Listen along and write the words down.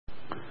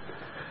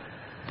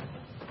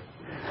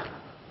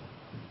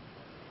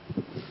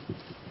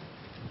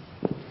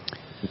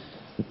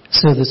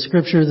So the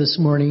scripture this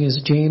morning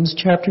is James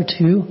chapter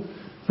 2,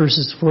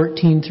 verses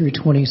 14 through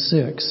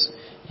 26.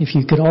 If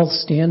you could all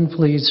stand,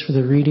 please, for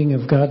the reading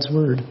of God's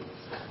Word.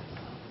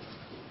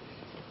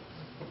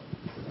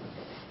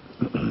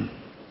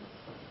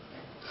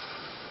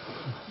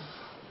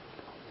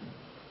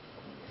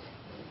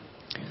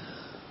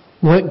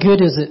 What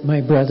good is it,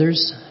 my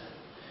brothers,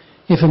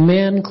 if a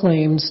man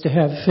claims to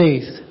have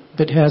faith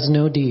but has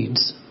no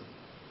deeds?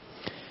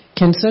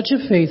 Can such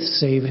a faith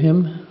save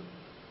him?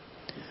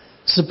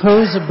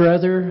 Suppose a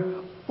brother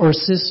or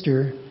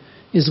sister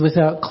is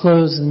without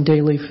clothes and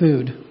daily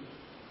food.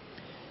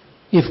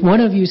 If one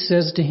of you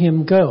says to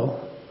him, "Go,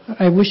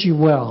 I wish you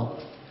well,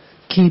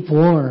 keep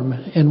warm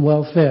and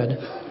well fed,"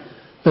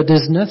 but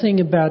does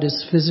nothing about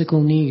his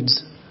physical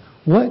needs,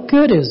 what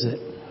good is it?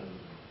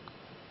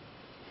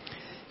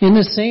 In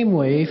the same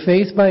way,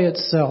 faith by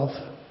itself,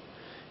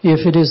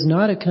 if it is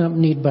not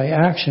accompanied by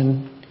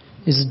action,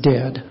 is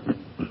dead.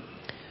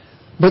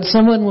 But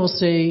someone will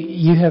say,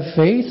 "You have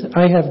faith,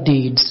 I have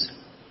deeds.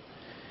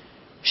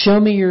 Show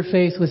me your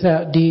faith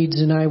without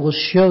deeds, and I will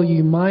show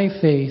you my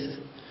faith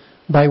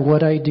by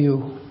what I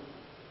do.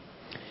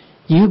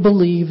 You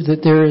believe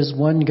that there is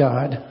one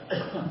God.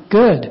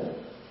 Good.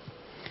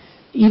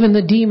 Even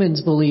the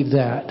demons believe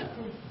that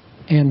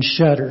and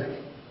shudder.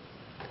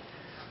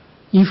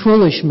 You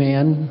foolish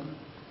man,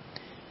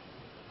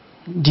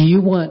 do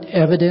you want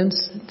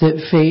evidence that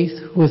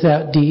faith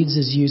without deeds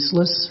is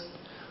useless?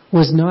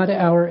 Was not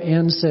our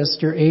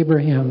ancestor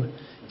Abraham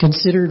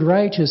considered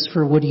righteous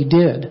for what he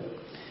did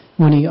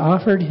when he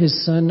offered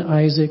his son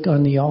Isaac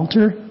on the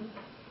altar?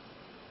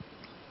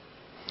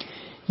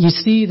 You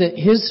see that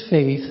his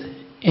faith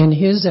and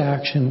his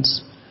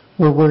actions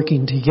were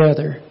working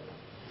together,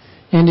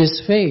 and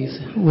his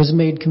faith was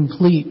made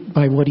complete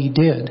by what he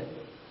did.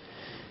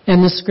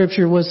 And the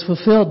scripture was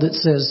fulfilled that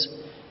says,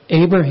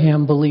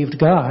 Abraham believed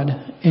God,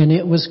 and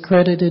it was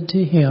credited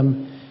to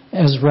him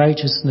as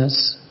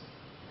righteousness.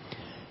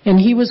 And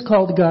he was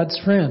called God's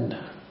friend.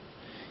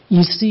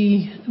 You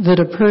see that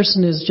a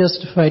person is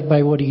justified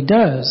by what he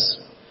does,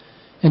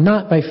 and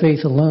not by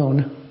faith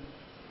alone.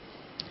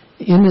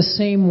 In the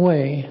same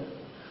way,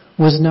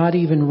 was not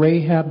even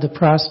Rahab the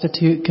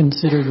prostitute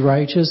considered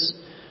righteous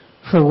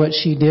for what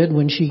she did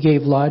when she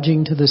gave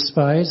lodging to the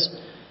spies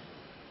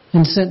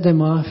and sent them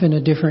off in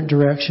a different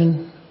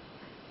direction?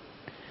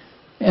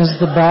 As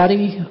the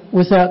body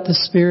without the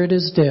spirit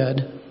is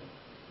dead,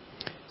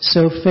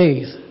 so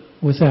faith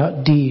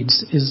without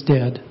deeds is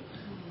dead.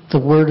 The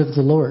word of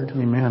the Lord.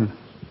 Amen.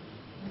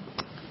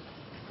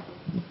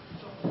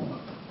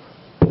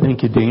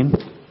 Thank you, Dean.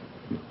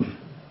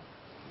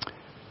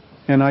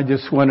 And I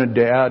just wanted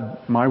to add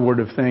my word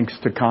of thanks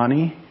to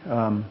Connie.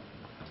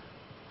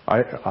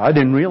 I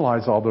didn't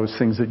realize all those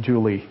things that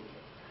Julie.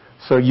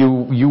 So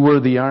you were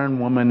the Iron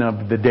Woman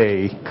of the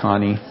day,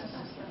 Connie.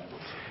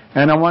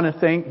 And I want to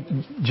thank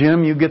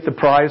Jim. You get the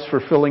prize for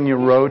filling your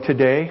row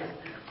today.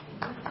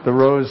 The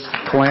Rose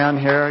clan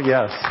here,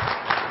 yes.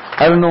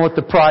 I don't know what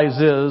the prize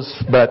is,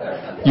 but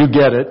you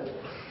get it.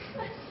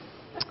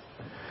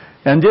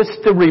 And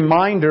just a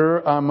reminder,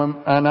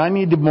 and I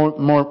need to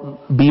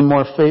be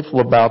more faithful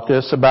about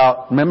this.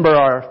 Remember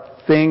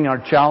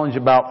our challenge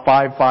about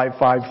 5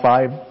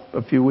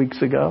 a few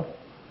weeks ago?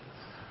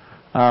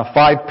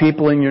 5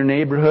 people in your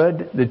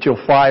neighborhood that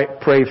you'll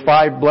pray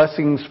 5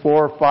 blessings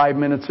for 5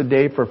 minutes a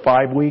day for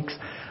 5 weeks.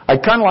 I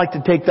kind of like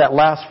to take that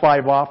last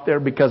 5 off there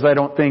because I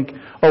don't think,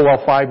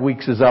 5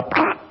 weeks is up,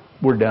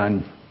 we're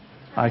done.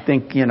 I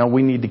think,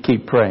 we need to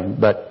keep praying.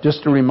 But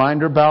just a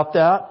reminder about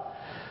that,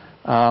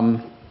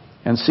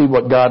 and see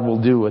what God will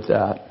do with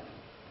that.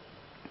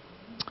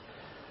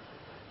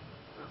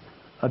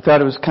 I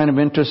thought it was kind of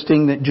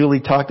interesting that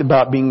Julie talked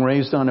about being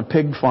raised on a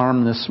pig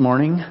farm this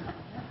morning.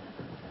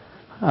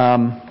 But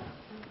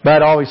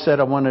I'd always said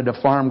I wanted a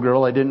farm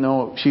girl. I didn't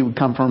know she would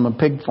come from a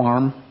pig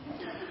farm.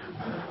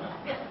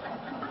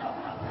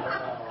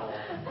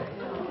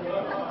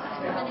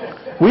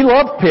 We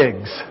love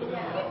pigs.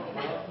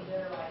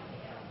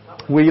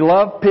 We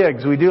love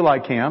pigs. We do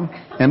like ham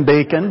and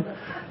bacon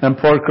and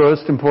pork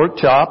roast and pork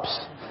chops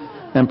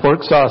and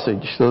pork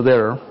sausage. So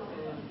there.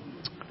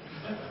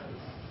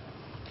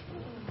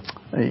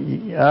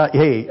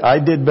 Hey, I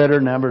did better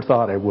than I ever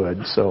thought I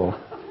would. So,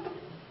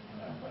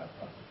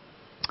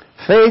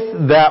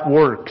 faith that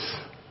works.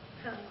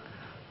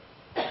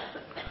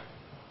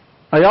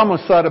 I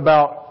almost thought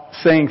about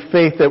saying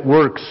faith that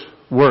works.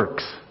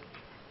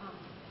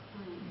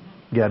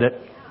 Get it?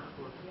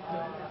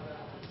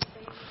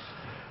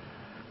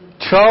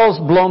 Charles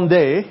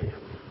Blondet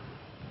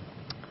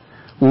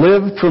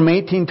lived from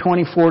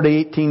 1824 to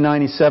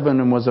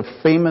 1897 and was a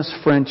famous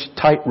French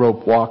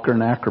tightrope walker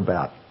and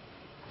acrobat.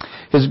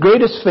 His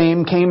greatest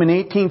fame came in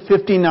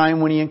 1859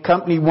 when he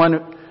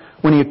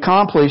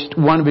accomplished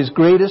one of his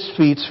greatest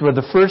feats for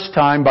the first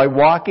time by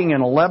walking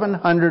an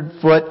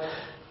 1,100-foot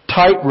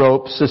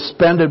tightrope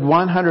suspended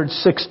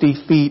 160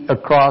 feet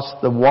across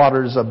the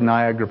waters of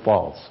Niagara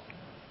Falls.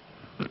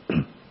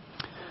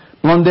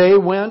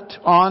 Blondet went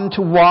on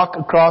to walk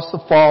across the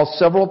falls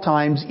several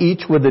times,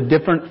 each with a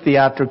different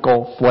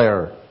theatrical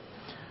flair.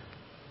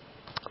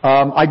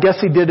 I guess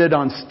he did it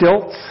on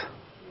stilts.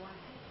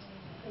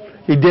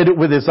 He did it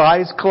with his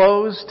eyes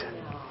closed.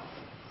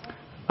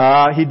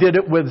 He did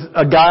it with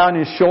a guy on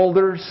his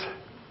shoulders.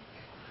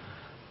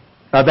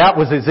 That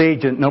was his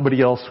agent.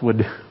 Nobody else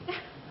would.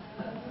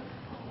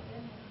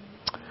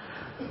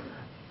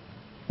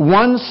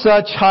 One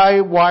such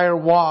high wire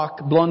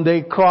walk,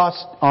 Blondet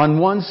crossed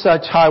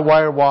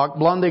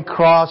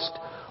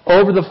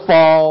over the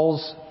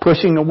falls,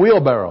 pushing a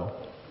wheelbarrow.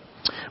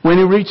 When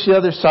he reached the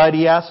other side,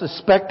 he asked the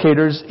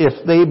spectators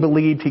if they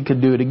believed he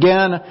could do it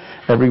again.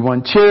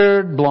 Everyone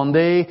cheered.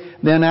 Blondet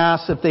then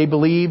asked if they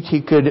believed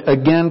he could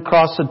again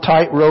cross a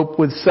tightrope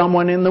with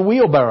someone in the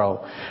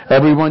wheelbarrow.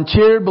 Everyone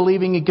cheered,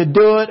 believing he could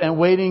do it and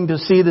waiting to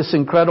see this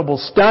incredible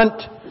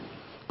stunt.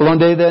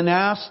 Blondet then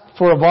asked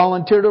for a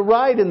volunteer to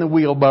ride in the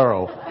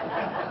wheelbarrow.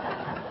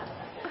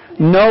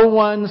 No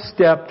one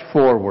stepped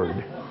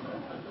forward.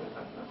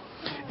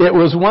 It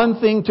was one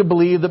thing to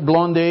believe that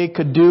Blondet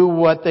could do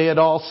what they had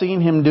all seen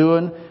him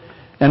doing,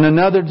 and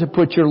another to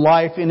put your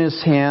life in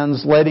his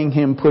hands, letting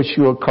him push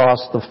you across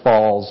the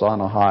falls on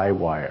a high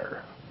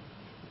wire.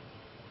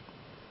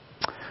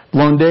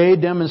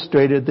 Blondet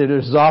demonstrated that there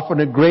is often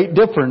a great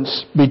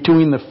difference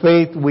between the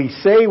faith we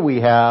say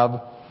we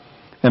have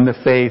and the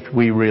faith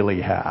we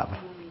really have.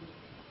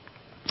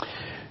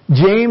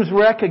 James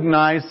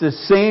recognized the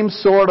same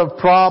sort of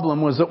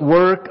problem was at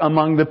work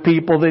among the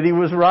people that he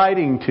was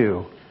writing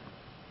to.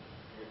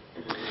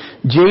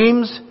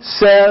 James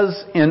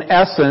says, in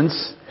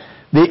essence,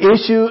 the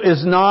issue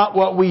is not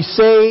what we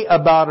say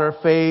about our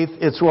faith,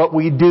 it's what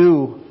we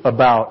do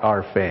about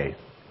our faith.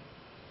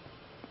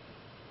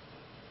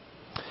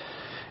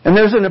 And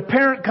there's an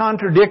apparent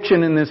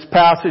contradiction in this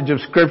passage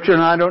of Scripture,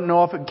 and I don't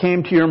know if it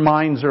came to your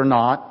minds or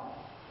not.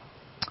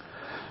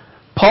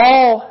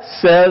 Paul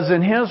says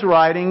in his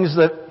writings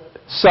that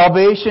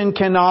salvation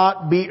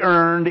cannot be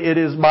earned, it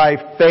is by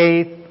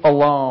faith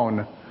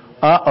alone.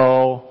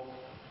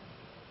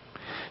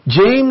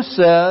 James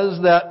says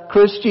that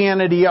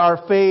Christianity,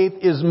 our faith,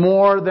 is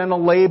more than a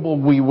label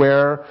we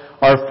wear.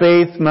 Our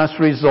faith must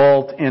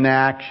result in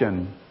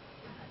action.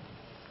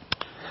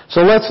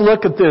 So let's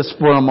look at this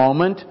for a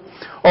moment.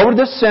 Over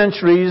the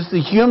centuries, the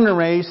human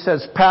race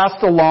has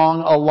passed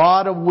along a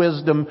lot of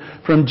wisdom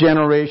from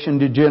generation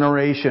to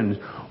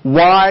generation.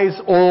 Wise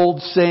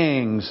old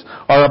sayings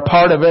are a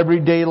part of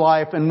everyday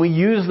life, and we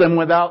use them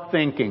without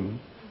thinking.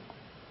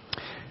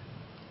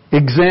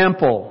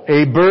 Example,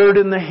 a bird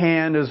in the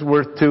hand is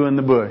worth two in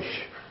the bush.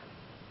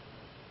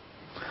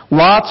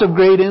 Lots of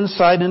great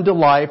insight into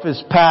life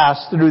is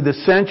passed through the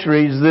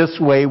centuries this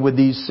way with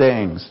these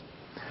sayings.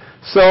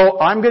 So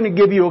I'm going to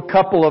give you a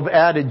couple of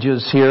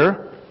adages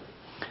here.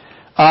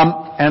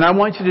 And I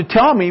want you to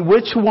tell me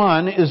which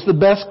one is the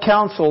best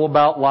counsel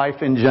about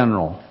life in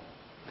general.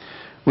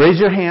 Raise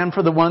your hand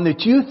for the one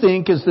that you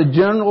think is the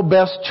general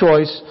best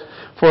choice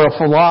for a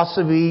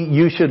philosophy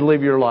you should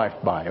live your life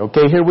by.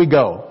 Okay, here we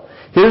go.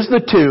 Here's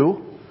the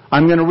two.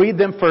 I'm going to read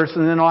them first,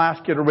 and then I'll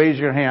ask you to raise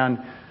your hand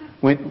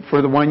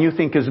for the one you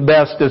think is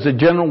best as a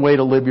general way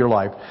to live your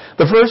life.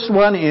 The first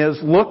one is,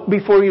 look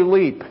before you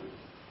leap.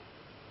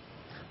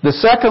 The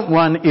second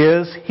one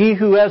is, he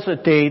who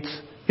hesitates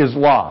is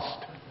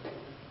lost.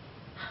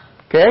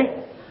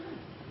 Okay?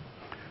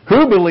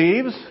 Who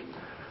believes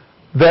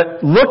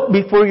that look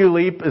before you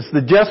leap is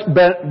the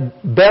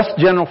best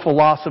general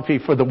philosophy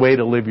for the way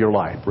to live your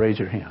life? Raise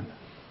your hand.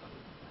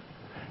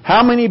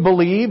 How many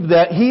believe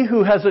that he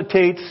who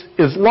hesitates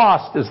is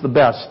lost is the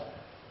best?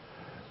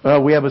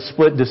 We have a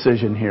split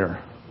decision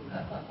here.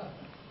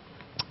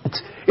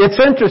 It's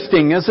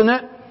interesting, isn't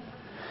it?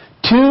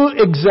 Two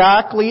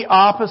exactly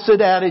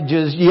opposite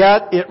adages,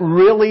 yet it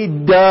really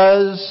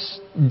does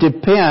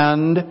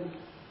depend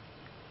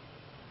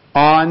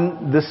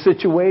on the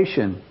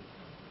situation.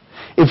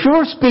 If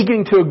you're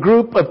speaking to a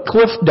group of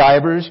cliff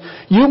divers,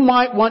 you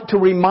might want to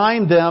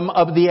remind them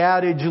of the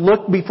adage,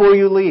 look before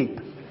you leap.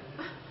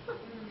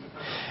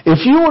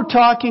 If you were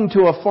talking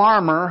to a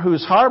farmer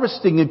whose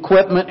harvesting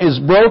equipment is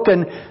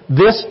broken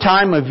this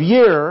time of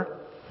year,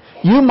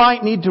 you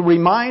might need to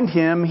remind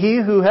him,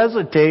 he who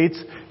hesitates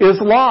is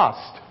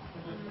lost.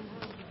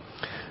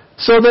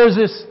 So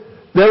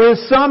there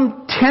is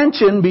some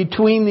tension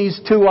between these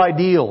two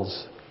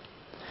ideals.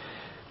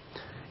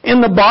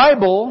 In the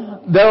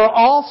Bible, there are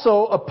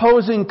also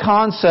opposing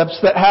concepts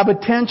that have a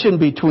tension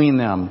between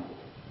them.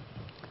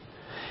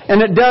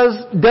 And it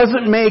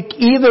doesn't make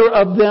either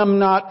of them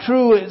not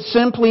true. It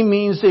simply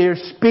means they are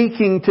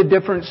speaking to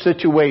different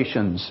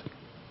situations.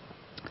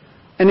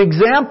 An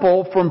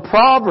example from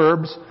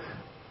Proverbs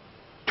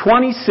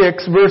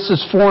 26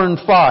 verses 4 and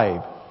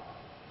 5.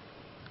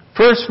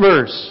 First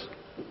verse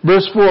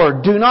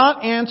 4. Do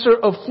not answer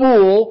a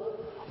fool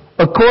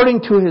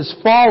according to his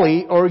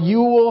folly, or you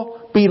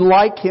will be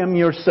like him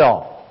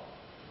yourself.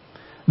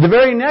 The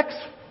very next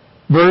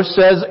verse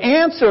says,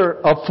 answer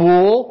a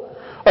fool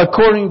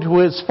according to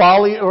his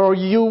folly, or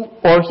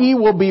he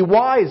will be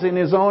wise in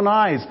his own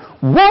eyes.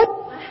 What?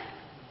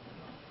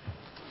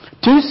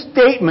 Two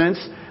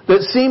statements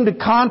that seem to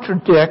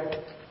contradict,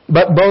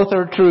 but both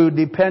are true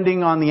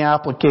depending on the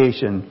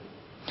application.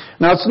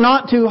 Now, it's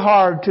not too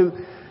hard to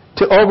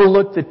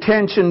overlook the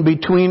tension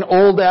between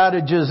old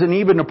adages and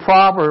even a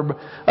proverb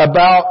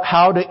about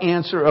how to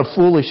answer a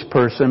foolish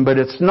person, but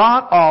it's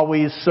not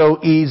always so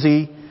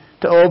easy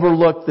to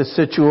overlook the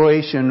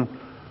situation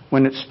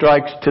when it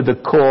strikes to the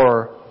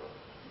core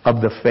of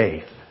the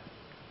faith.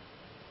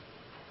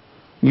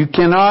 You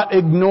cannot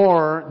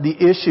ignore the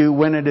issue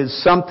when it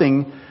is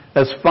something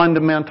as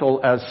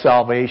fundamental as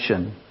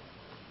salvation.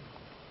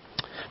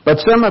 But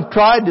some have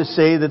tried to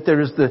say that there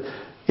is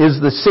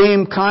the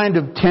same kind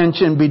of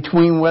tension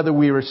between whether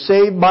we are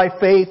saved by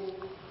faith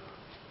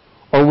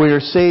or we are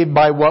saved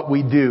by what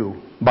we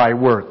do, by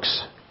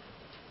works.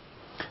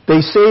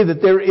 They say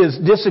that there is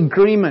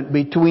disagreement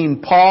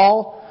between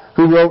Paul,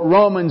 who wrote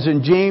Romans,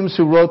 and James,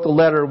 who wrote the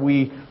letter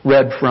we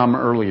read from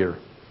earlier.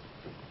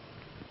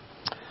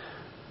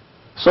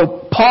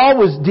 So Paul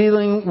was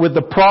dealing with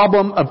the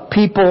problem of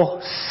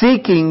people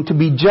seeking to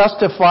be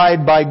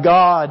justified by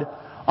God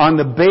on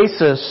the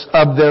basis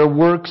of their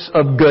works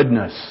of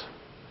goodness.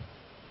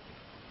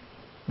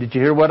 Did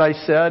you hear what I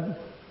said?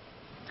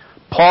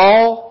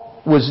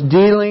 Paul was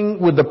dealing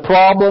with the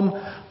problem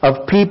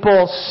of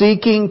people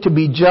seeking to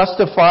be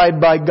justified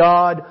by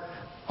God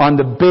on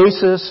the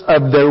basis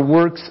of their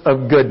works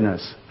of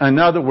goodness. In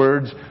other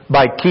words,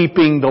 by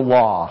keeping the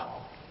law.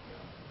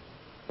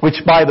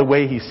 Which, by the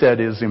way, he said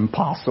is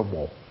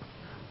impossible.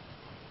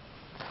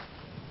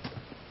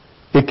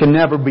 It can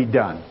never be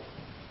done.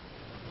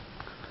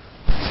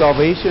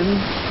 Salvation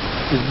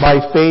is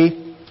by faith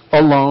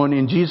alone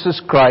in Jesus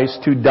Christ,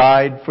 who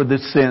died for the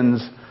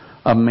sins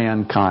of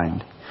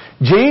mankind.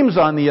 James,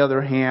 on the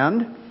other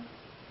hand,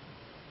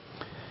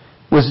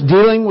 was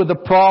dealing with the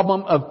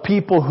problem of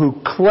people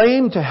who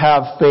claim to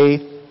have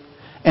faith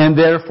and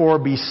therefore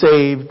be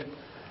saved,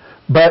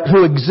 but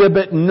who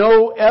exhibit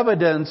no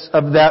evidence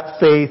of that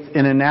faith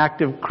in an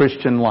active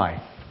Christian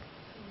life.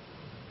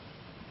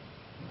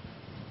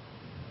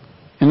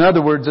 In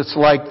other words, it's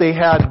like they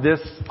had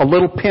a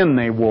little pin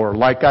they wore,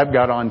 like I've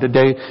got on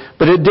today,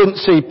 but it didn't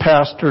say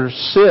Pastor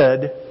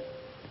Sid.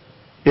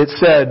 It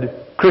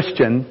said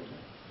Christian.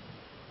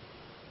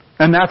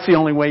 And that's the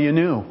only way you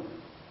knew.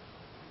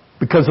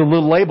 Because of the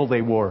little label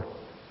they wore.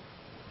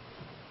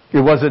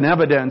 It wasn't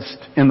evidenced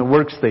in the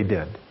works they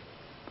did.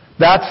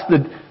 That's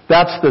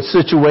the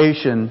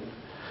situation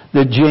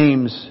that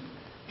James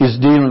is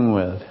dealing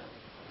with.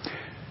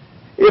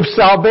 If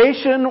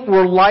salvation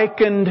were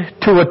likened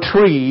to a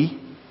tree,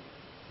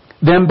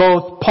 then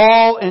both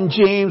Paul and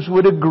James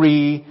would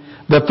agree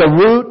that the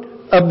root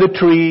of the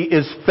tree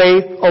is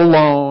faith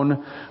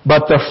alone,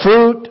 but the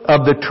fruit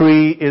of the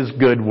tree is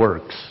good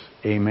works.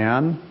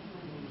 Amen?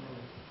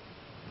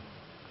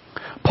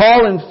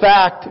 Paul, in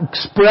fact,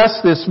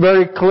 expressed this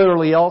very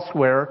clearly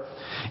elsewhere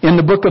in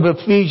the book of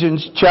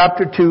Ephesians,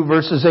 chapter 2,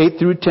 verses 8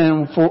 through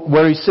 10,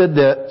 where he said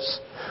this,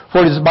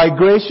 "For it is by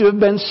grace you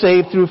have been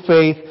saved through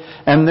faith,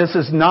 and this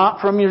is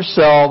not from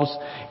yourselves.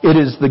 It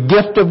is the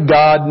gift of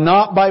God,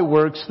 not by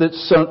works,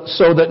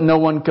 so that no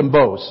one can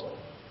boast."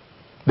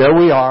 There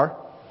we are.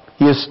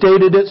 He has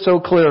stated it so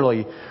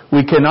clearly.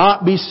 We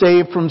cannot be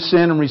saved from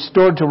sin and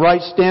restored to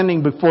right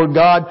standing before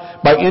God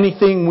by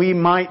anything we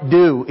might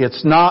do.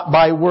 It's not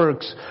by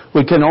works.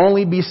 We can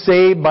only be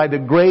saved by the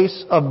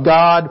grace of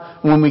God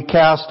when we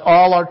cast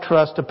all our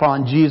trust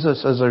upon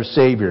Jesus as our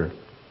Savior.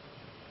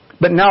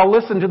 But now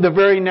listen to the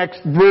very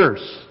next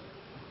verse.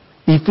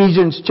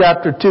 Ephesians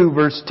chapter 2,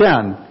 verse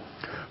 10.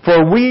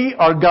 "For we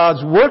are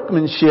God's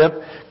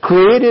workmanship,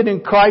 created in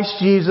Christ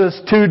Jesus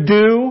to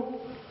do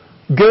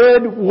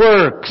good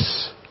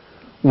works,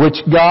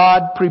 which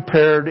God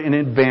prepared in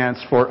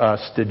advance for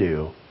us to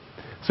do."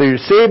 So you're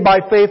saved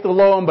by faith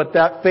alone, but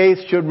that faith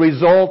should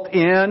result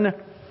in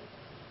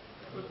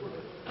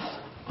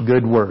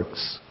good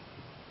works.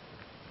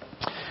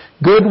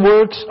 Good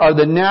works are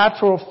the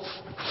natural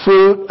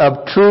fruit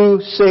of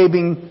true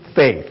saving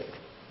faith.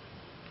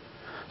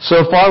 So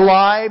if our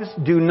lives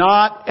do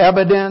not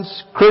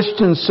evidence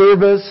Christian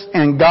service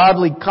and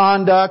godly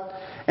conduct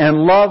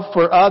and love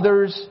for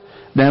others,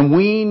 then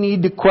we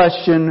need to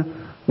question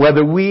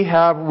whether we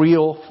have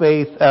real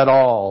faith at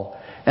all.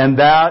 And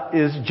that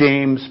is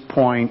James'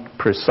 point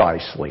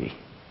precisely.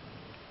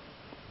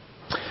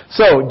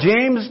 So,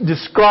 James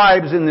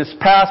describes in this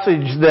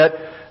passage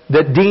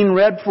that Dean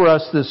read for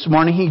us this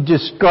morning, he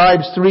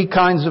describes three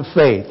kinds of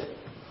faith.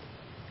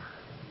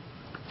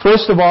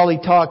 First of all, he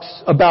talks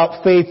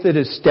about faith that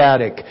is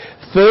static.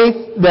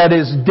 Faith that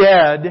is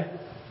dead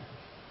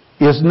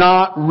is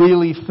not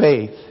really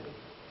faith.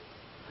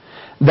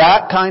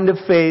 That kind of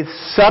faith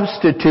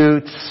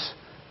substitutes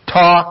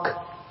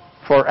talk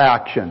for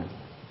action.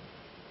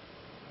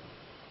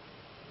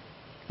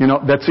 You know,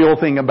 that's the old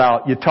thing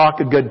about you talk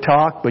a good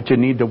talk, but you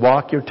need to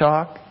walk your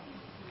talk.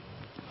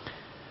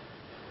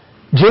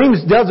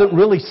 James doesn't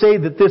really say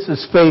that this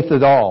is faith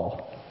at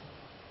all.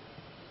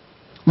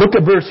 Look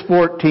at verse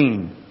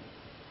 14.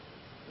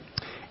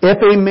 If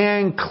a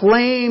man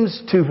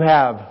claims to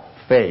have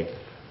faith,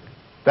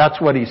 that's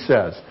what he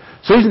says.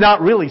 So he's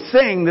not really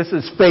saying this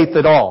is faith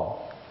at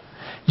all.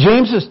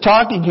 James is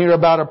talking here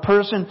about a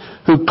person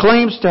who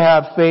claims to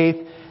have faith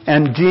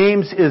and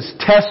James is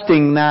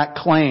testing that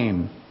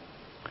claim.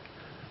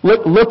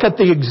 Look at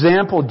the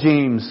example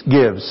James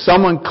gives.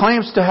 Someone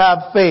claims to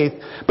have faith,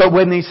 but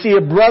when they see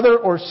a brother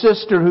or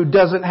sister who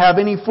doesn't have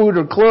any food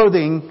or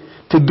clothing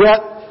to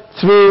get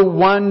through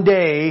one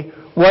day,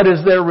 what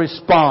is their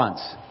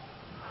response?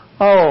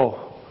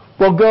 Oh,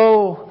 well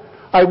go.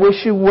 I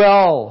wish you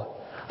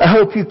well. I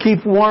hope you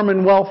keep warm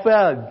and well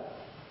fed.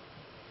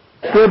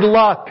 Good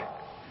luck.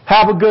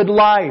 Have a good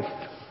life.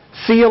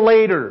 See you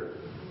later.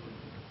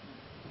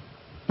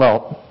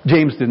 Well,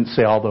 James didn't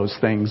say all those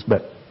things,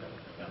 but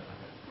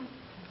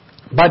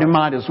he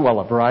might as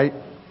well have, right?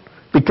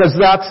 Because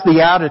that's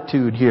the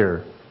attitude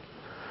here.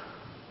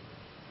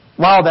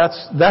 Wow,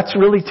 that's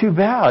really too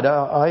bad.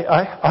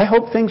 I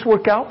hope things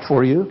work out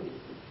for you.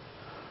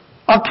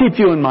 I'll keep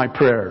you in my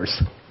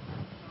prayers.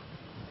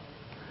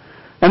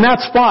 And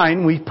that's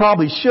fine. We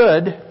probably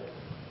should.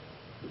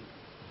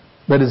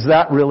 But is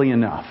that really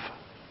enough?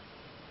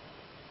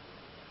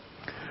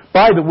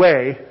 By the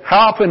way,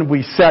 how often have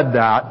we said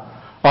that?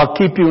 I'll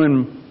keep you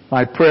in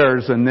my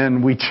prayers, and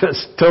then we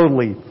just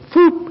totally,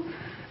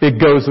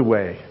 it goes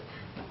away.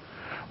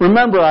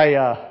 Remember,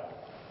 I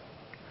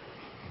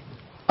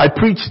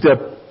preached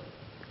a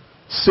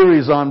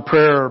series on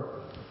prayer,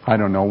 I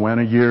don't know when,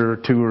 a year or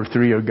 2 or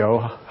 3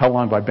 ago. How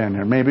long have I been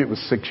here? Maybe it was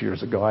 6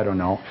 years ago, I don't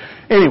know.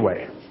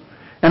 Anyway,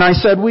 and I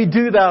said, we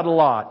do that a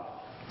lot.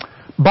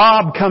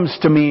 Bob comes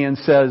to me and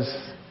says,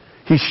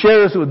 he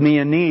shares with me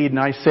a need, and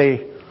I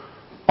say,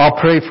 I'll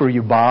pray for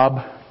you, Bob.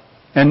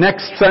 And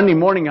next Sunday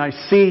morning I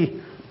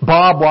see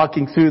Bob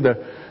walking through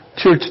the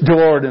church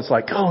door, and it's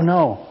like, oh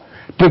no.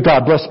 Dear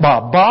God bless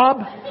Bob.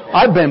 Bob,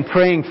 I've been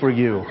praying for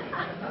you.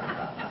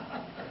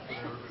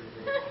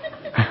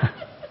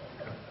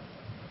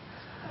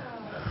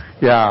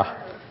 Yeah.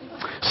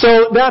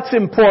 So that's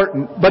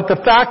important. But the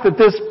fact that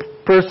this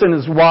person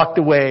has walked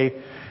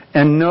away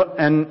and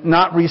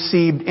not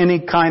received any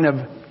kind of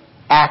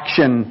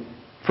action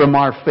from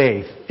our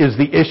faith is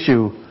the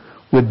issue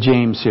with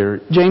James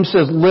here. James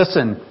says,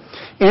 listen,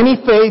 any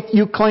faith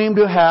you claim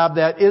to have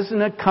that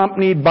isn't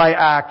accompanied by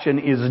action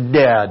is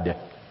dead.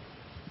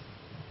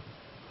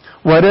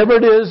 Whatever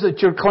it is that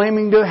you're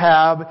claiming to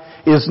have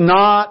is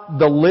not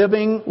the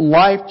living,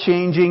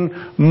 life-changing,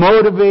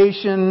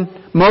 motivating,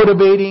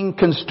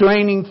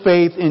 constraining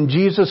faith in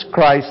Jesus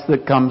Christ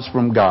that comes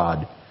from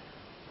God.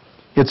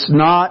 It's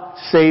not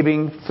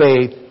saving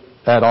faith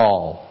at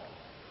all.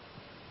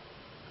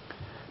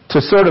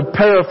 To sort of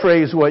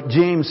paraphrase what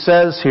James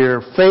says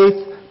here,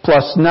 faith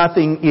plus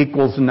nothing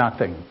equals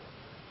nothing.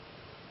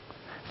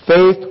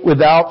 Faith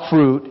without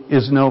fruit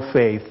is no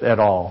faith at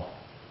all.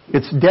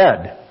 It's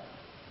dead.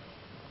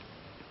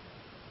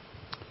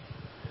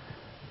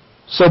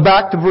 So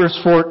back to verse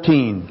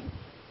 14.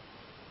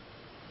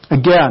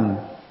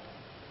 Again,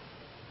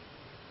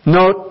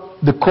 note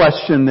the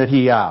question that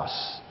he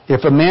asks.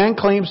 If a man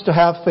claims to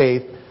have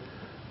faith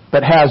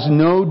but has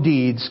no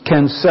deeds,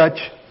 can such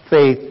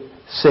faith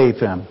save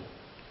him?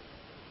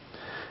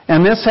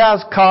 And this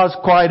has caused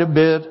quite a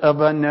bit of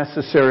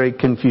unnecessary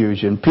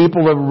confusion.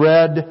 People have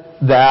read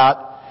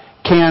that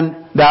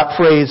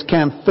phrase,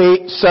 can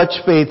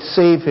such faith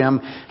save him,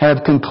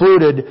 have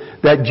concluded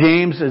that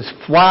James is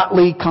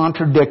flatly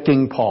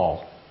contradicting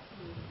Paul.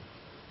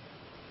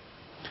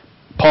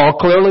 Paul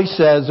clearly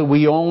says that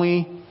we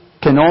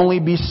can only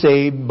be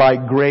saved by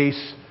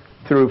grace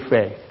through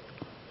faith.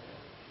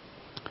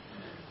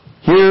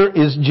 Here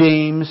is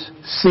James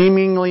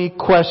seemingly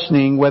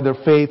questioning whether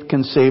faith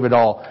can save at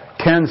all.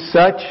 Can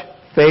such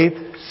faith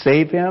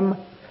save him?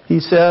 He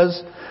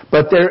says.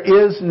 But there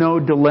is no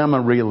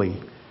dilemma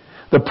really.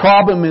 The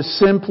problem is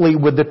simply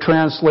with the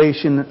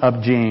translation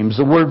of James.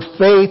 The word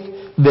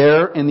faith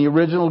there in the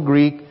original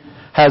Greek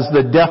has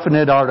the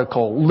definite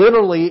article.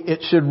 Literally,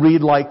 it should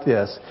read like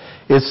this.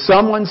 If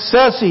someone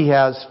says he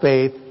has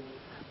faith,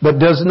 but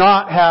does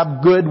not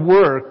have good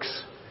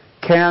works,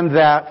 can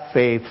that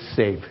faith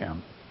save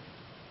him?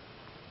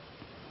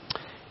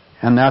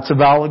 And that's a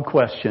valid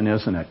question,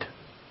 isn't it?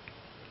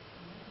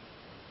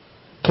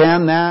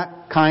 Can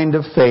that kind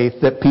of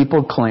faith that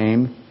people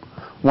claim,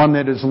 one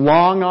that is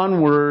long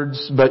on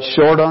words but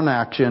short on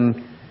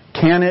action,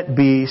 can it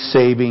be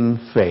saving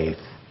faith?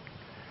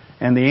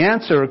 And the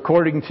answer,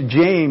 according to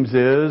James,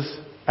 is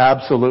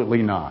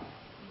absolutely not.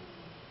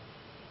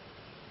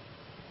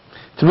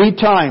 3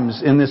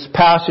 times in this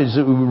passage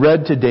that we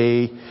read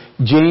today,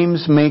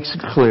 James makes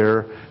it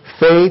clear,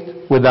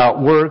 faith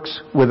without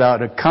works,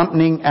 without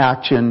accompanying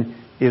action,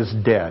 is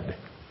dead.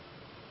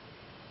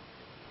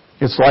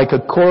 It's like a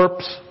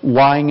corpse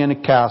lying in a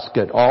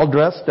casket, all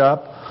dressed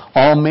up,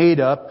 all made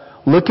up,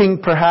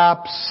 looking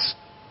perhaps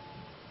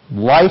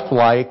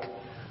lifelike,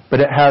 but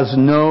it has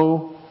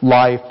no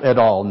life at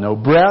all. No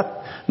breath,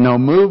 no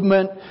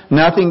movement,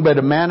 nothing but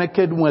a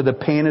mannequin with a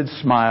painted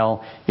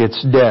smile.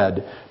 It's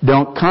dead.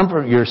 Don't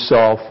comfort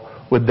yourself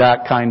with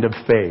that kind of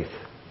faith.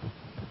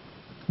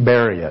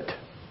 Bury it.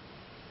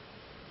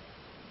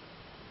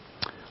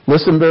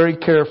 Listen very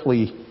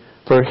carefully,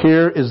 for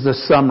here is the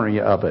summary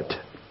of it.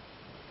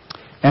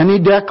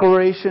 Any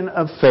declaration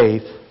of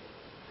faith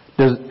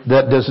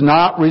that does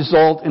not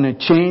result in a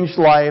changed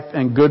life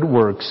and good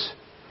works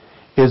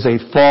is a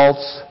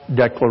false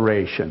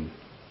declaration.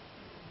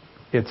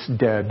 It's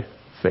dead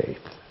faith.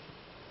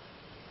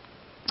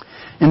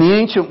 In the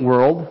ancient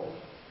world,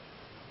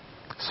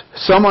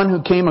 someone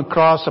who came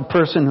across a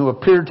person who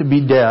appeared to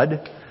be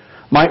dead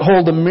might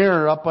hold a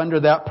mirror up under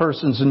that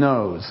person's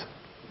nose.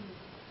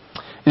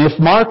 And if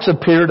marks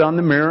appeared on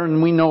the mirror,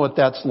 and we know what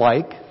that's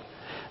like,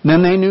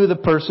 then they knew the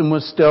person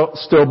was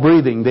still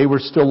breathing. They were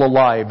still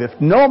alive. If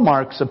no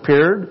marks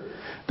appeared,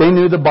 they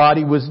knew the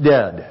body was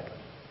dead.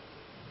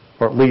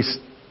 Or at least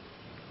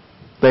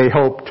they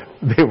hoped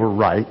they were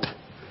right.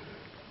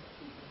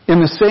 In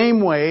the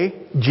same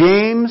way,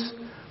 James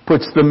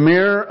puts the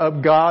mirror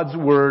of God's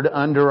Word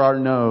under our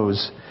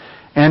nose.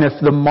 And if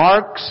the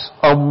marks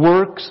of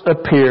works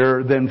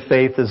appear, then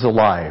faith is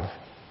alive.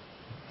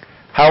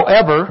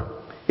 However,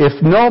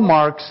 if no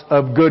marks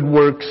of good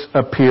works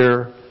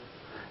appear,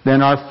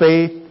 then our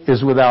faith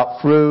is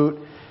without fruit,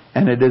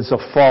 and it is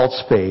a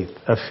false faith,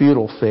 a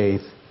futile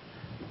faith,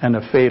 and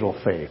a fatal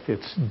faith.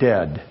 It's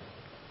dead.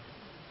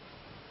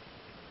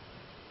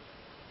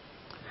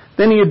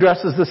 Then he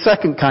addresses the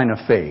second kind of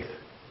faith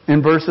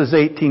in verses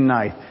 18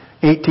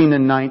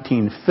 and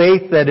 19.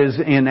 Faith that is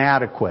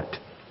inadequate.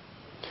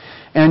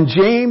 And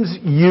James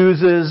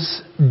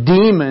uses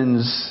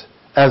demons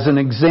as an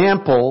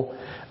example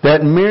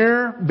that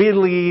mere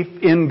belief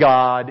in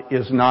God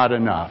is not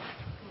enough.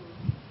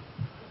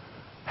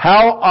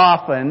 How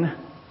often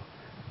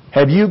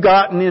have you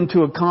gotten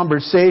into a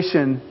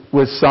conversation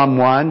with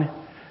someone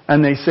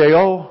and they say,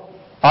 "Oh,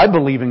 I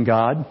believe in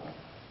God"?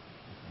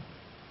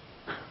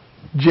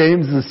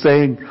 James is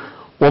saying,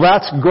 well,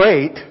 that's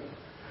great,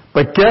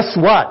 but guess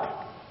what?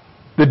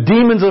 The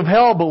demons of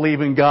hell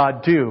believe in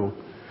God too.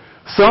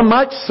 So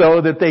much so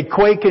that they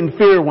quake in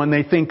fear when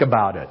they think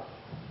about it.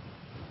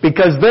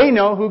 Because they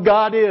know who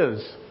God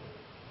is.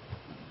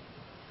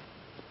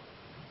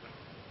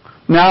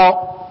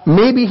 Now,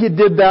 maybe he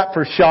did that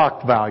for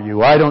shock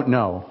value. I don't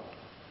know.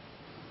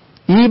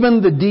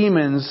 Even the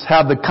demons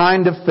have the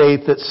kind of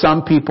faith that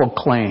some people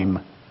claim.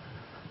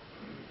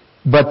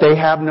 But they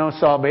have no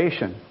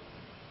salvation.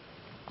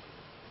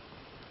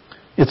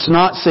 It's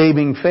not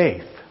saving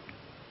faith.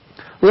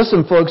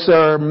 Listen, folks,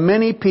 there are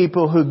many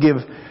people who give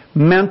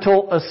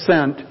mental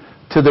assent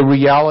to the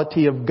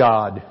reality of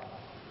God.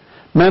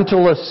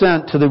 Mental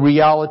assent to the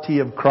reality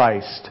of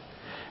Christ.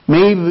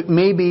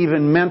 Maybe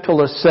even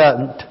mental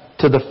assent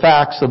to the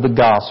facts of the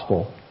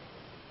gospel.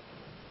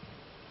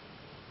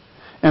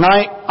 And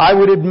I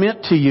would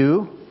admit to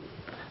you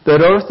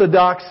that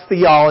orthodox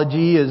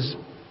theology is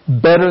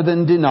better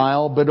than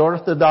denial, but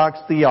orthodox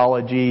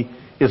theology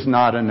is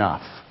not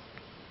enough.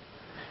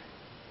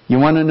 You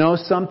want to know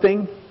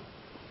something?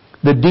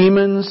 The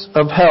demons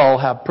of hell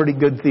have pretty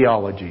good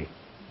theology.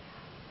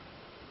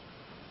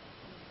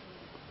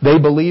 They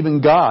believe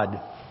in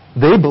God.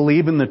 They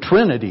believe in the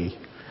Trinity.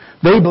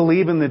 They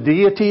believe in the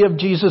deity of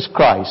Jesus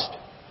Christ.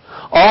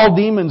 All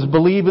demons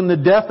believe in the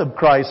death of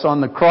Christ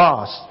on the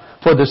cross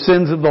for the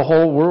sins of the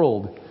whole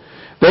world.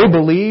 They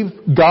believe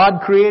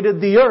God created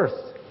the earth.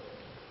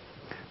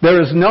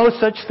 There is no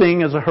such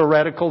thing as a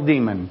heretical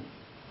demon.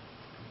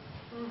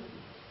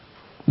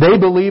 They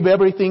believe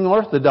everything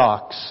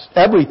orthodox,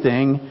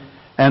 everything,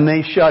 and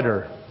they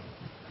shudder.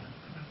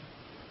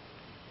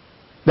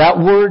 That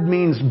word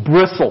means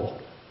bristle.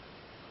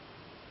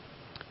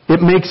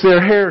 It makes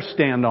their hair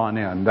stand on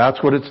end.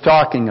 That's what it's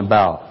talking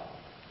about.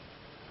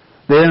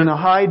 They're in a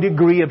high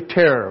degree of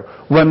terror.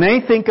 When they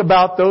think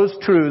about those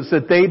truths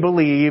that they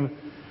believe,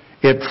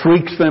 it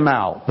freaks them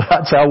out.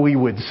 That's how we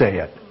would say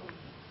it.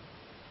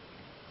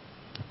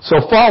 So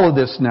follow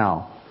this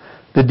now.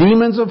 The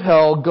demons of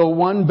hell go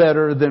one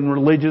better than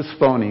religious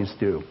phonies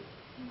do.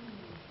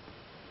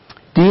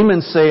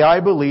 Demons say, "I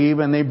believe,"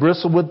 and they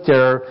bristle with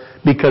terror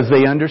because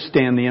they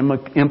understand the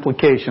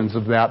implications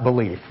of that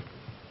belief.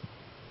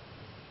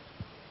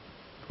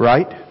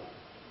 Right?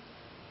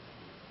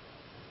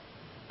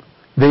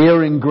 They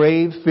are in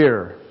grave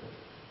fear.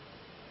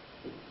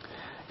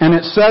 And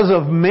it says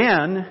of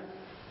men,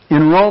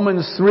 in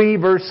Romans 3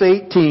 verse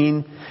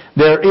 18,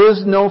 there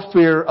is no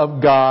fear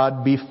of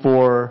God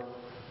before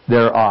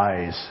their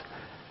eyes.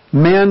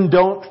 Men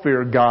don't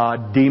fear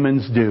God,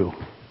 demons do.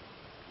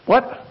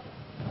 What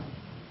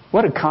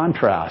a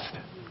contrast.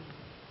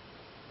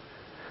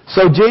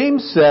 So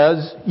James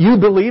says, you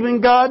believe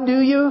in God,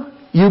 do you?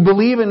 You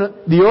believe in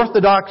the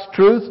orthodox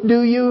truth,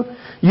 do you?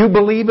 You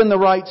believe in the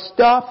right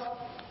stuff?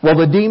 Well,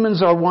 the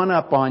demons are one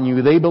up on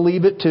you. They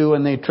believe it too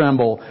and they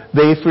tremble.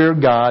 They fear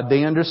God.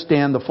 They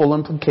understand the full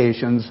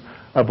implications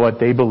of what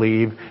they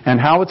believe and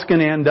how it's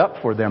going to end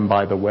up for them,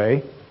 by the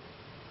way.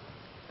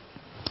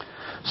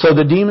 So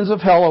the demons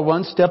of hell are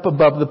one step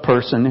above the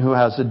person who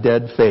has a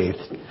dead faith.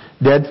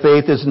 Dead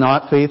faith is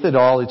not faith at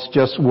all. It's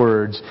just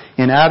words.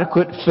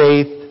 Inadequate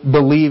faith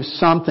believes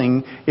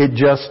something. It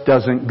just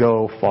doesn't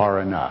go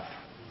far enough.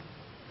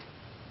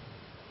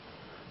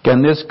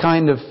 Can this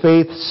kind of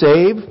faith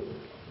save?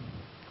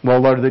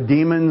 Well, are the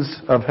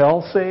demons of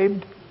hell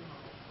saved?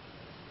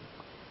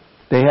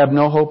 They have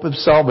no hope of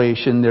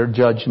salvation. Their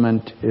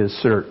judgment is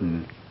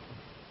certain.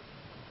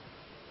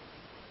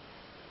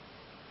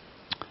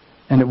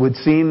 And it would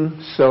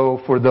seem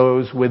so for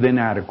those with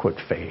inadequate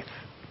faith.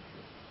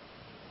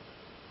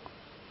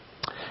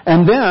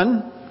 And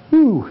then,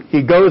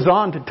 he goes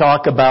on to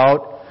talk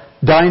about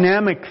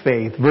dynamic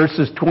faith,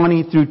 verses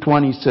 20 through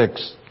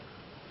 26.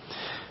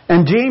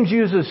 And James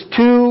uses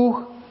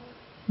two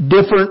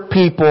different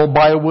people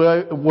by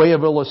way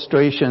of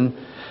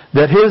illustration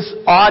that his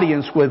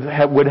audience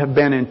would have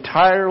been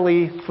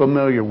entirely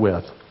familiar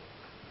with.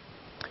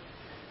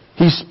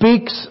 He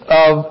speaks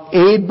of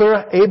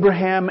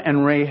Abraham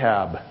and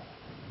Rahab.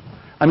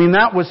 I mean,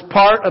 that was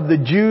part of the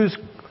Jews'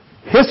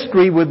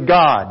 history with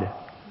God.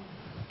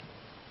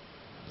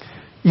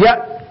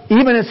 Yet,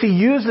 even as he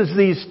uses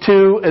these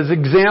two as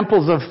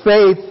examples of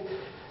faith,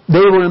 they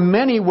were in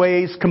many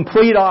ways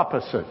complete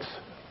opposites.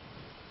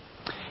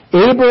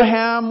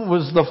 Abraham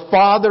was the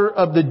father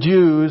of the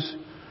Jews.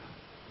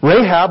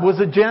 Rahab was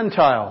a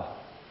Gentile.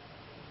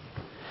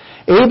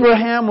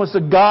 Abraham was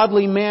a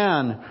godly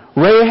man.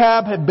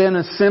 Rahab had been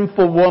a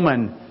sinful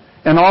woman,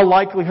 in all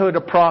likelihood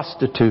a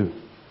prostitute.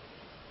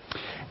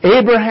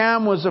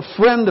 Abraham was a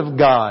friend of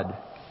God.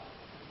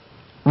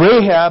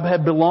 Rahab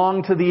had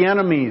belonged to the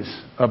enemies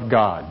of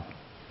God.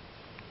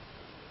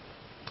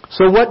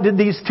 So what did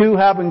these two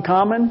have in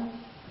common?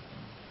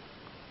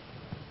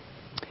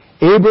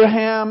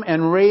 Abraham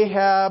and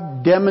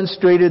Rahab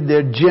demonstrated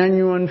their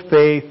genuine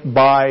faith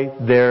by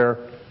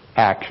their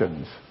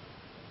actions.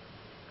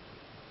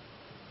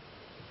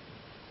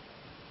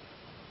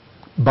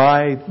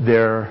 By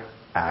their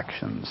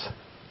actions.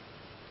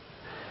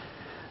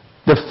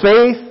 The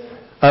faith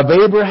of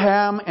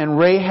Abraham and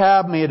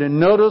Rahab made a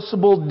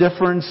noticeable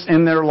difference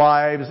in their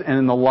lives and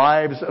in the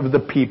lives of the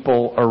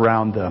people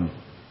around them.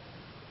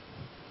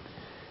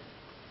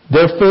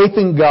 Their faith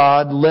in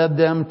God led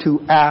them to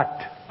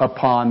act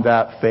upon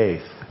that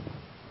faith.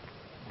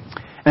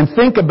 And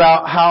think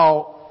about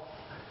how,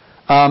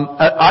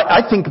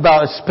 I think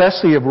about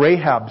especially of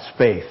Rahab's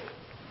faith.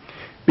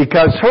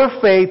 Because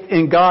her faith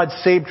in God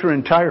saved her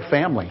entire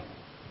family.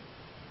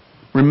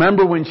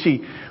 Remember when she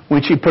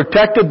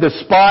protected the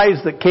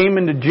spies that came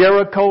into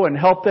Jericho and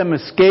helped them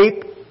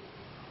escape?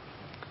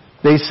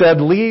 They said,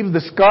 leave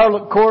the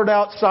scarlet cord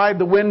outside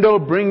the window,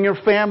 bring your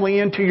family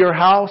into your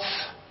house.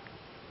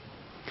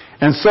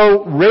 And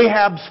so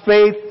Rahab's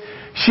faith,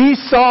 she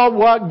saw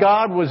what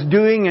God was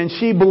doing and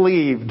she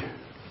believed.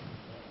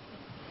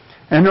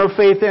 And her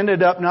faith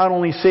ended up not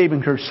only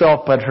saving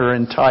herself, but her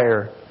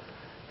entire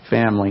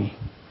family.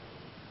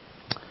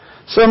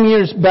 Some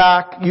years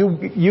back,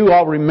 you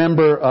all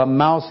remember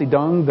Mao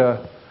Zedong,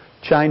 the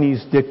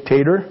Chinese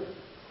dictator.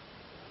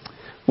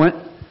 When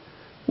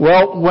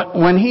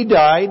he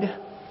died,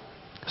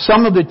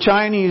 some of the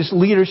Chinese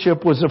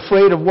leadership was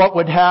afraid of what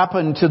would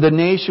happen to the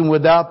nation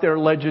without their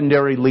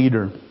legendary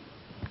leader.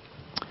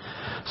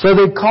 So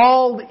they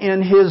called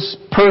in his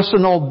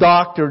personal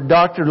doctor,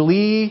 Dr.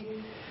 Li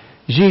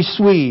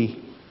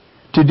Jisui,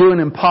 to do an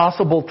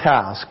impossible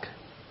task.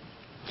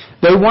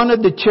 They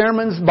wanted the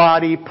chairman's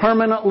body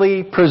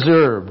permanently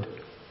preserved.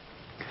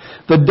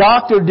 The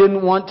doctor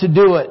didn't want to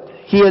do it.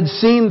 He had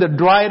seen the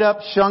dried up,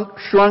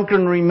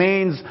 shrunken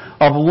remains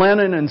of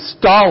Lenin and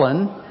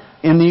Stalin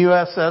in the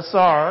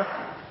USSR.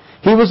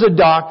 He was a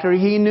doctor.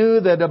 He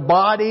knew that a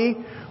body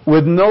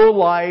with no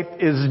life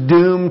is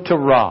doomed to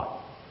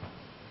rot.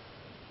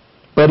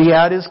 But he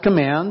had his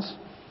commands.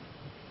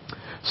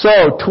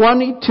 So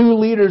 22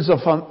 liters of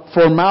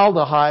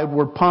formaldehyde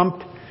were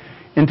pumped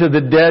into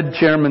the dead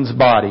chairman's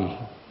body.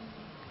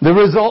 The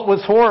result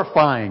was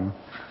horrifying.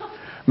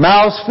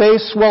 Mao's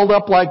face swelled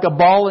up like a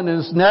ball and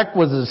his neck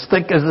was as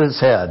thick as his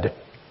head.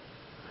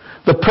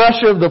 The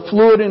pressure of the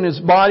fluid in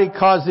his body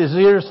caused his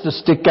ears to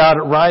stick out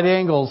at right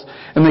angles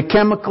and the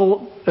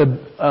chemical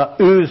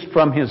oozed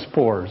from his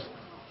pores.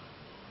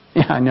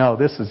 Yeah, I know,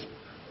 this is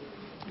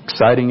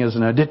exciting,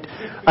 isn't it?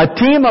 A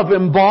team of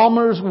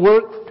embalmers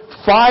worked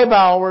 5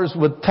 hours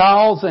with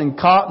towels and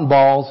cotton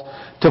balls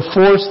to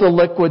force the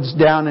liquids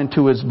down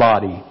into his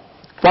body.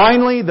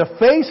 Finally, the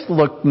face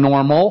looked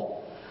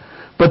normal,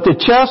 but the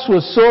chest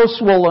was so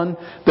swollen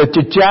that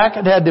the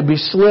jacket had to be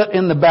slit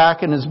in the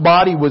back and his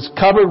body was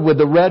covered with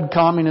the red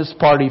Communist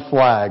Party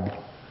flag.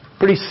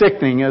 Pretty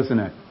sickening, isn't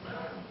it?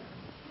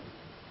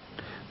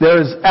 There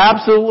is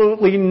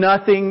absolutely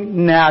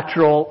nothing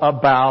natural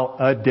about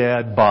a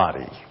dead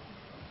body.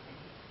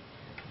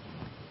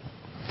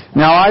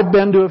 Now, I've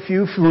been to a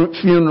few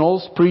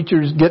funerals.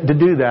 Preachers get to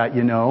do that,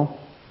 you know.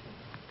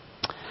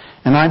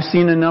 And I've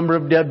seen a number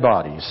of dead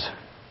bodies.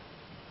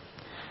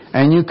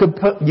 And you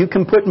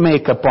can put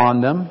makeup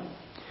on them.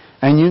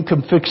 And you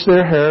can fix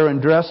their hair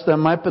and dress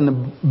them up in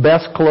the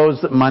best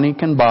clothes that money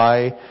can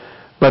buy.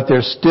 But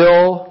there's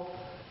still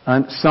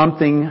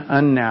something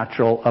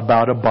unnatural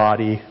about a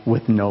body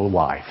with no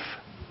life.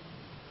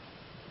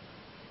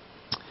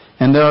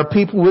 And there are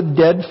people with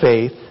dead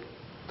faith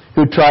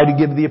who try to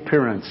give the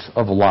appearance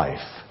of life.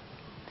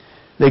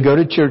 They go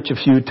to church a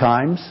few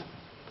times.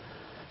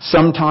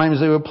 Sometimes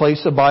they will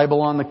place a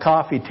Bible on the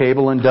coffee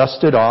table and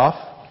dust it off.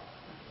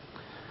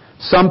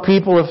 Some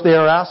people, if they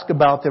are asked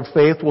about their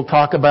faith, will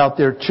talk about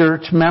their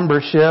church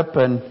membership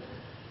and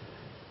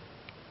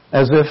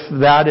as if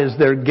that is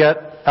their get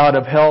out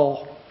of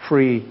hell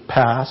free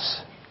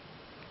pass.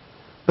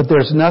 But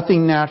there's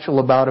nothing natural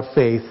about a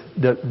faith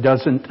that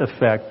doesn't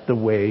affect the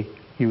way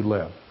you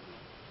live.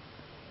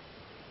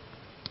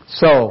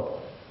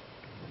 So,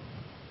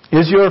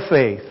 is your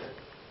faith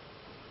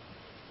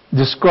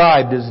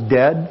described as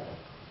dead,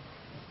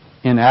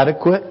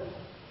 inadequate,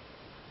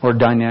 or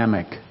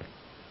dynamic?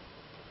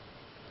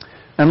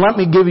 And let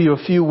me give you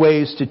a few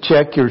ways to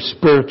check your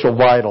spiritual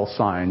vital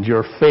signs,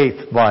 your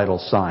faith vital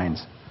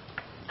signs.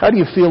 How do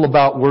you feel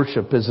about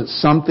worship? Is it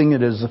something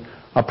that is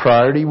a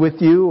priority with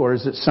you, or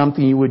is it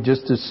something you would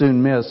just as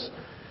soon miss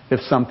if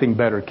something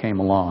better came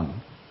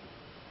along?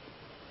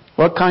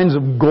 What kinds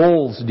of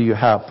goals do you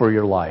have for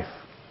your life?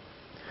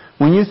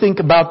 When you think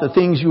about the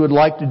things you would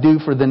like to do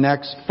for the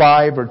next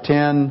 5 or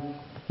 10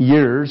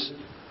 years,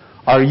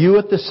 are you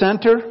at the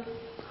center,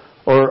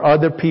 or are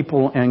other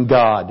people and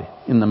God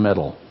in the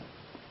middle?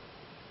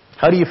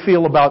 How do you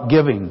feel about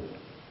giving?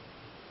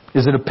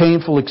 Is it a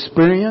painful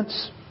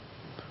experience?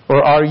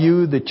 Or are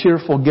you the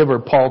cheerful giver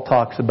Paul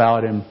talks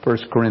about in 1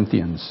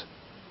 Corinthians?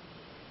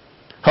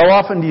 How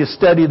often do you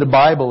study the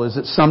Bible? Is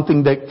it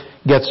something that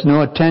gets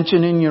no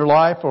attention in your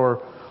life?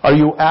 Or are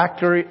you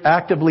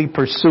actively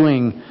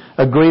pursuing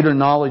a greater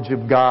knowledge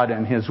of God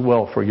and His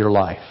will for your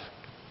life?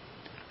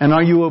 And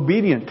are you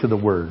obedient to the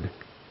Word?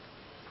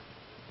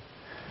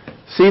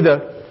 See,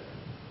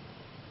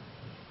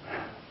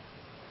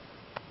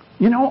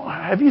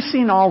 have you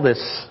seen all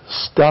this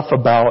stuff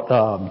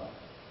about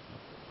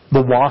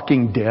The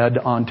Walking Dead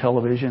on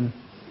television?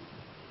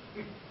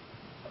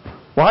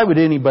 Why would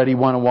anybody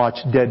want to watch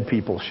dead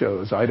people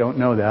shows? I don't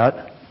know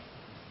that.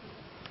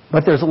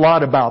 But there's a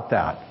lot about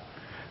that.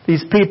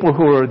 These people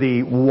who are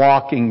the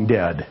walking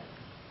dead.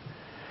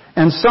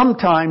 And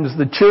sometimes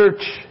the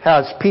church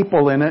has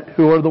people in it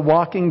who are the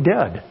walking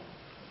dead.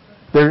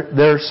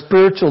 They're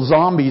spiritual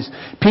zombies.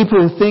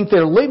 People who think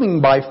they're living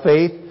by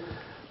faith,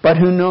 but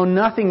who know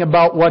nothing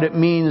about what it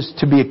means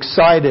to be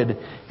excited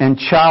and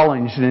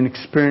challenged and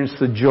experience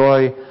the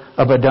joy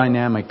of a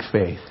dynamic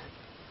faith.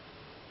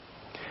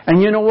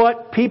 And you know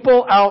what?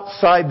 People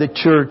outside the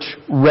church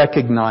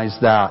recognize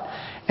that.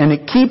 And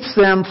it keeps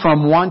them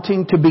from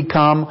wanting to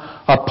become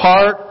a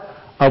part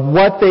of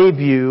what they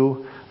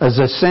view as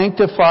a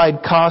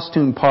sanctified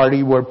costume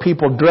party where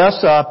people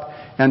dress up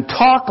and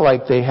talk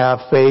like they have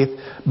faith,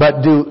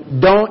 but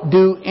don't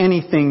do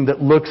anything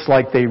that looks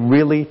like they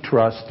really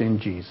trust in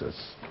Jesus.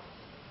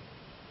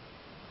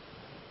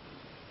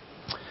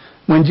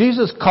 When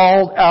Jesus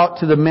called out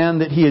to the men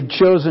that He had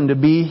chosen to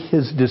be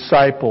His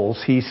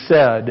disciples, He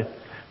said,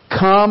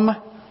 "Come,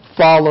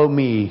 follow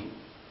me."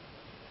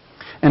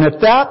 And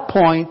at that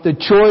point, the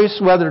choice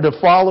whether to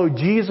follow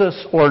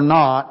Jesus or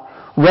not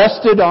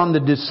rested on the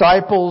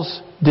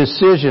disciples'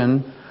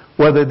 decision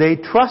whether they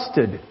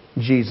trusted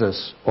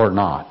Jesus or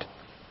not.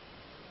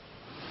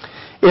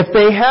 If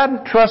they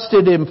hadn't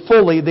trusted Him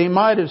fully, they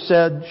might have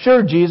said,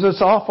 "Sure,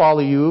 Jesus, I'll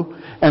follow you,"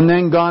 and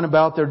then gone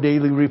about their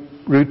daily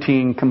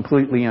routine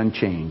completely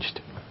unchanged.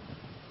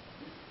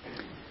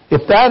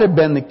 If that had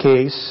been the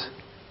case,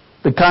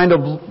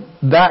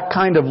 that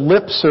kind of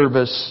lip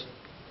service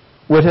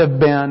would have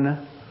been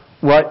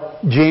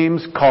what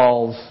James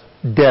calls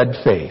dead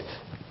faith.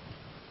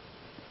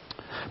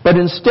 But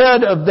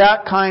instead of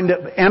that kind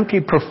of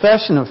empty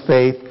profession of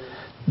faith,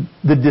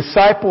 the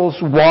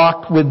disciples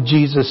walked with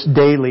Jesus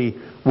daily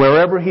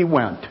wherever He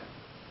went.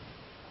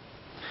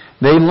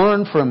 They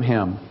learned from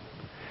Him.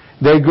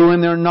 They grew in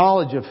their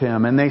knowledge of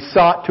Him, and they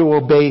sought to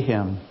obey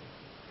Him.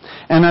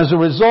 And as a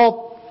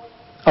result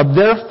of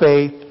their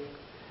faith,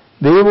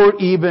 they were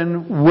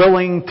even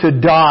willing to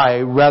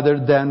die rather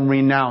than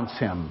renounce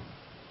Him.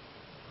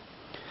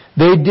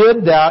 They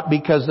did that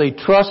because they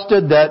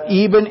trusted that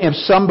even if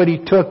somebody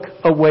took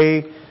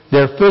away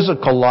their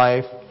physical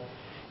life,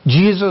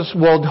 Jesus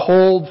would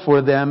hold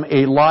for them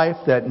a life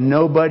that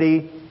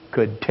nobody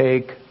could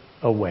take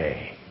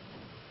away.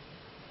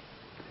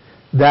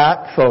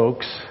 That,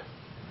 folks,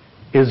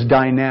 is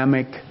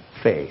dynamic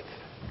faith.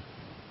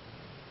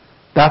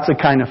 That's the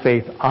kind of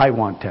faith I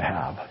want to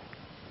have.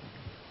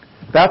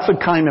 That's the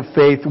kind of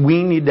faith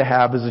we need to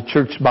have as a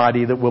church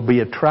body that will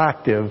be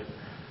attractive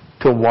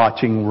to a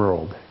watching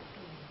world.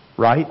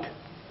 Right?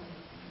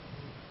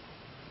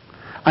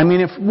 I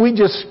mean, if we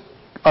just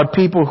are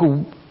people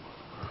who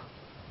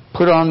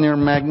put on their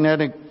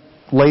magnetic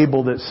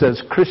label that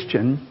says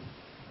Christian,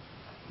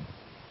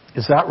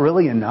 is that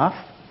really enough?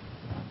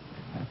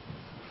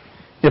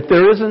 If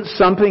there isn't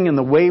something in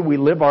the way we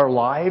live our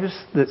lives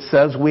that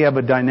says we have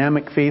a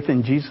dynamic faith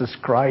in Jesus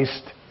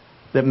Christ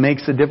that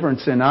makes a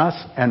difference in us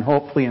and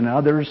hopefully in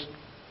others,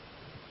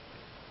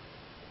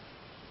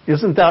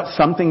 isn't that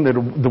something that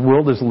the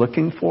world is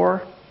looking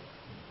for?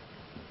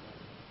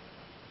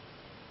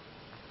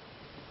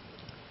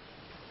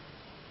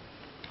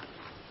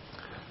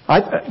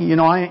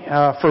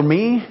 For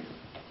me,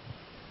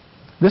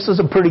 this is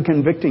a pretty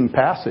convicting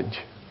passage.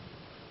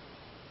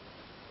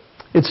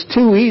 It's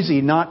too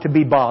easy not to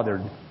be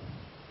bothered.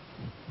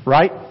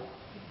 Right?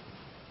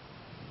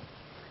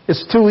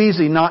 It's too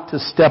easy not to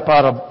step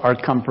out of our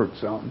comfort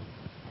zone.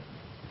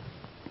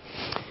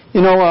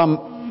 You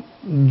know,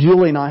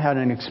 Julie and I had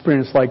an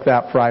experience like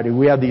that Friday.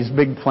 We had these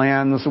big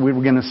plans. We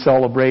were going to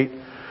celebrate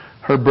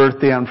her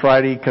birthday on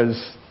Friday because,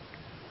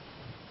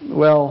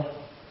 well,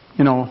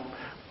 you know,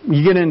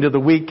 you get into the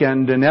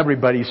weekend and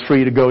everybody's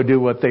free to go do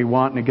what they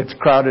want, and it gets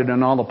crowded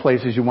in all the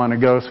places you want to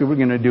go, so we're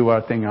going to do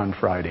our thing on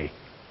Friday.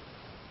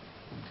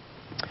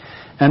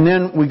 And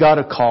then we got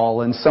a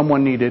call and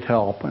someone needed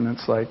help, and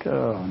it's like,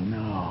 oh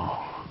no.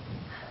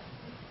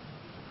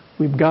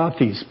 We've got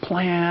these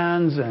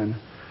plans, and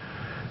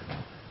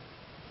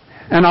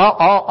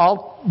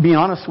I'll be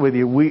honest with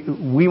you,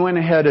 we went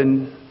ahead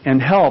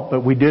and helped,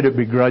 but we did it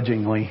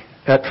begrudgingly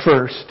at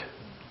first.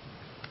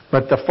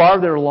 But the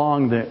farther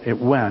along that it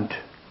went,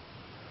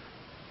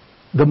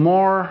 the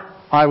more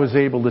I was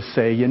able to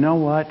say, you know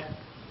what?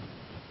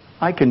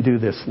 I can do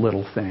this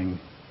little thing.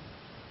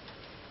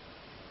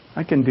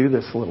 I can do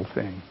this little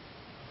thing.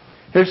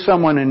 Here's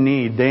someone in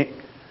need. They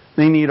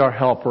need our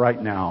help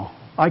right now.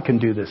 I can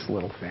do this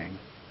little thing.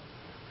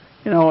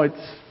 You know, it's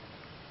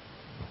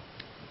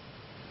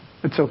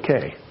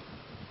okay.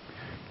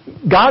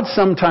 God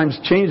sometimes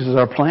changes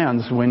our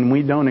plans when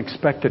we don't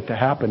expect it to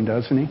happen,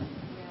 doesn't He?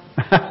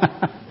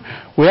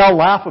 We all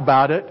laugh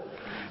about it.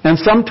 And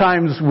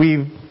sometimes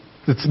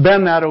it's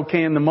been that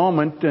okay in the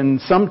moment, and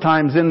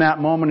sometimes in that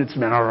moment it's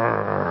been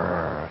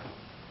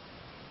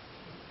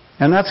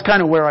and that's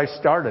kind of where I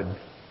started.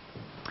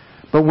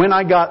 But when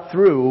I got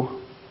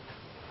through,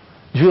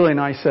 Julie and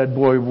I said,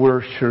 boy,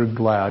 we're sure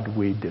glad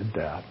we did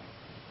that.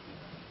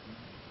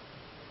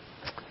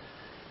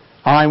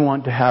 I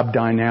want to have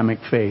dynamic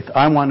faith.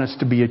 I want us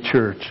to be a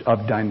church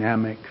of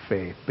dynamic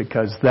faith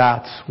because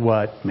that's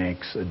what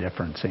makes a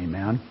difference.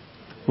 Amen.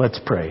 Let's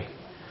pray.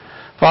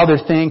 Father,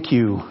 thank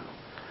you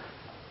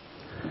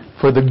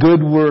for the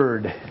good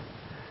word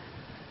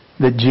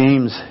that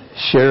James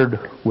shared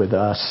with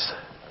us.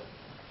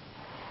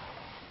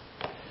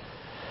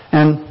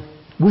 And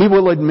we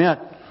will admit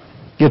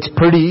it's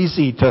pretty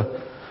easy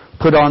to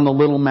put on the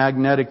little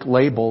magnetic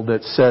label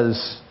that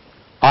says,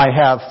 I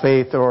have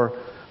faith, or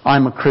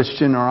I'm a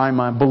Christian, or I'm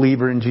a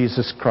believer in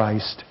Jesus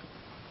Christ.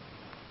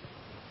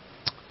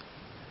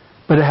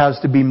 But it has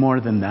to be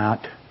more than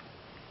that.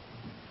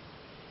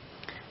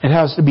 It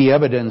has to be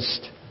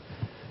evidenced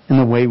in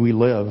the way we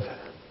live,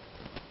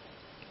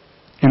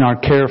 in our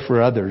care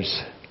for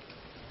others,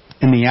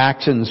 in the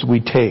actions we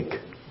take.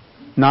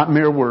 Not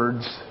mere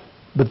words,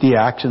 but the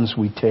actions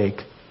we take.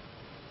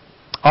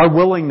 Our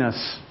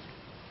willingness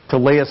to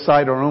lay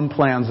aside our own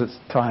plans at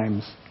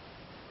times.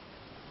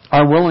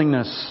 Our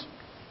willingness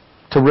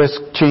to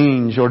risk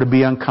change or to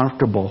be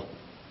uncomfortable.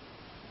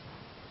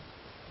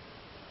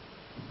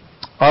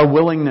 Our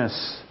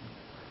willingness,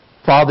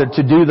 Father,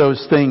 to do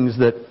those things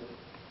that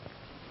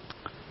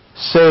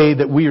say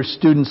that we are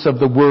students of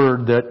the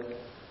Word, that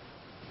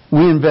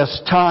we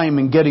invest time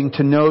in getting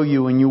to know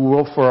You and Your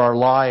will for our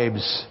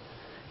lives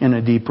in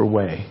a deeper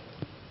way.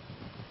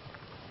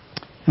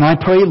 And I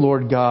pray,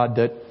 Lord God,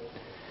 that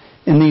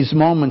in these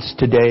moments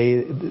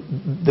today,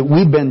 that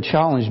we've been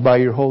challenged by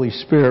Your Holy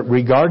Spirit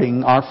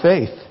regarding our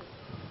faith.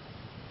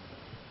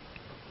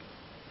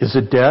 Is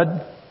it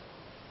dead?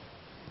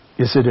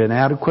 Is it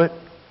inadequate?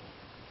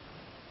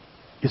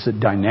 Is it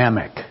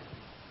dynamic?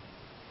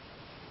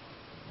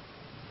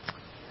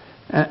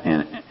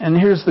 And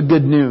here's the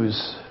good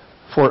news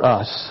for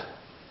us.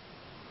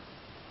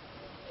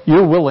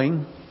 You're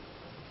willing,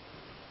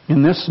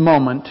 in this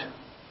moment,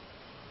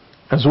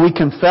 as we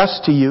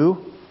confess to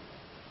You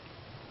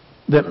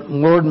that,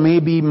 Lord,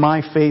 maybe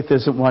my faith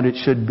isn't what it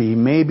should be.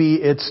 Maybe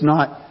it's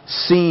not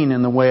seen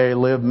in the way I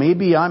live.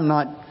 Maybe I'm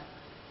not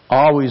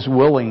always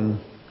willing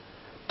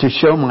to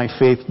show my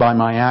faith by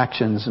my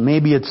actions.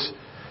 Maybe it's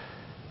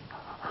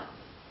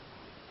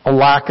a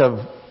lack of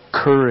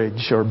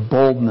courage or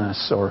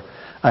boldness or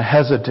a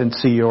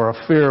hesitancy or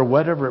a fear,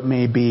 whatever it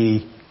may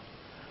be.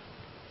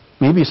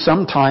 Maybe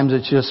sometimes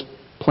it's just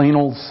plain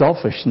old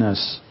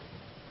selfishness.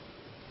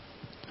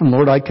 And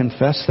Lord, I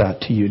confess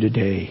that to You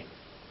today.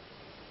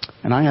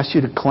 And I ask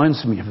You to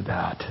cleanse me of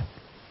that.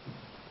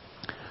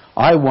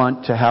 I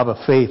want to have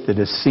a faith that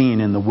is seen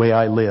in the way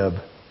I live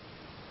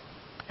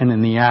and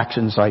in the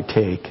actions I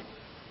take.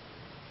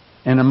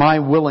 And in my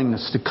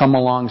willingness to come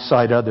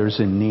alongside others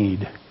in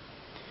need.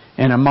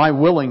 And in my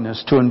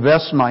willingness to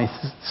invest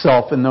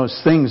myself in those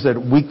things that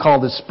we call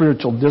the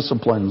spiritual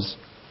disciplines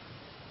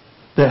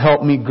that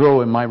help me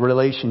grow in my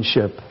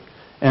relationship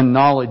and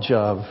knowledge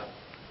of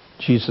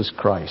Jesus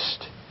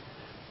Christ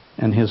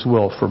and His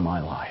will for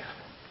my life.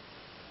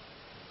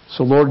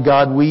 So Lord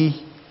God,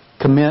 we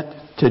commit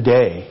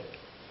today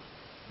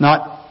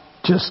not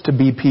just to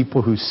be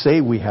people who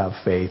say we have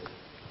faith,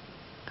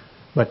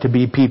 but to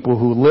be people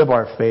who live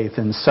our faith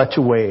in such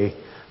a way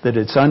that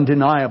it's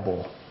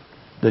undeniable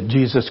that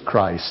Jesus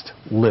Christ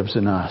lives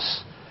in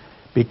us.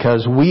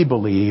 Because we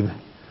believe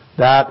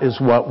that is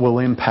what will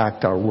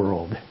impact our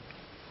world.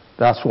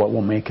 That's what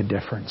will make a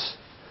difference.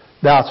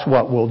 That's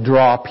what will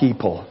draw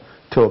people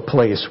to a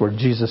place where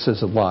Jesus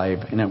is alive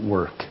and at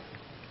work.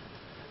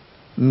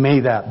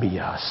 May that be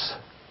us.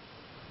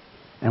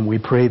 And we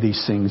pray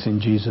these things in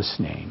Jesus'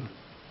 name.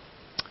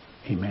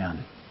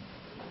 Amen.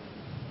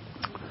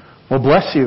 Well, bless you.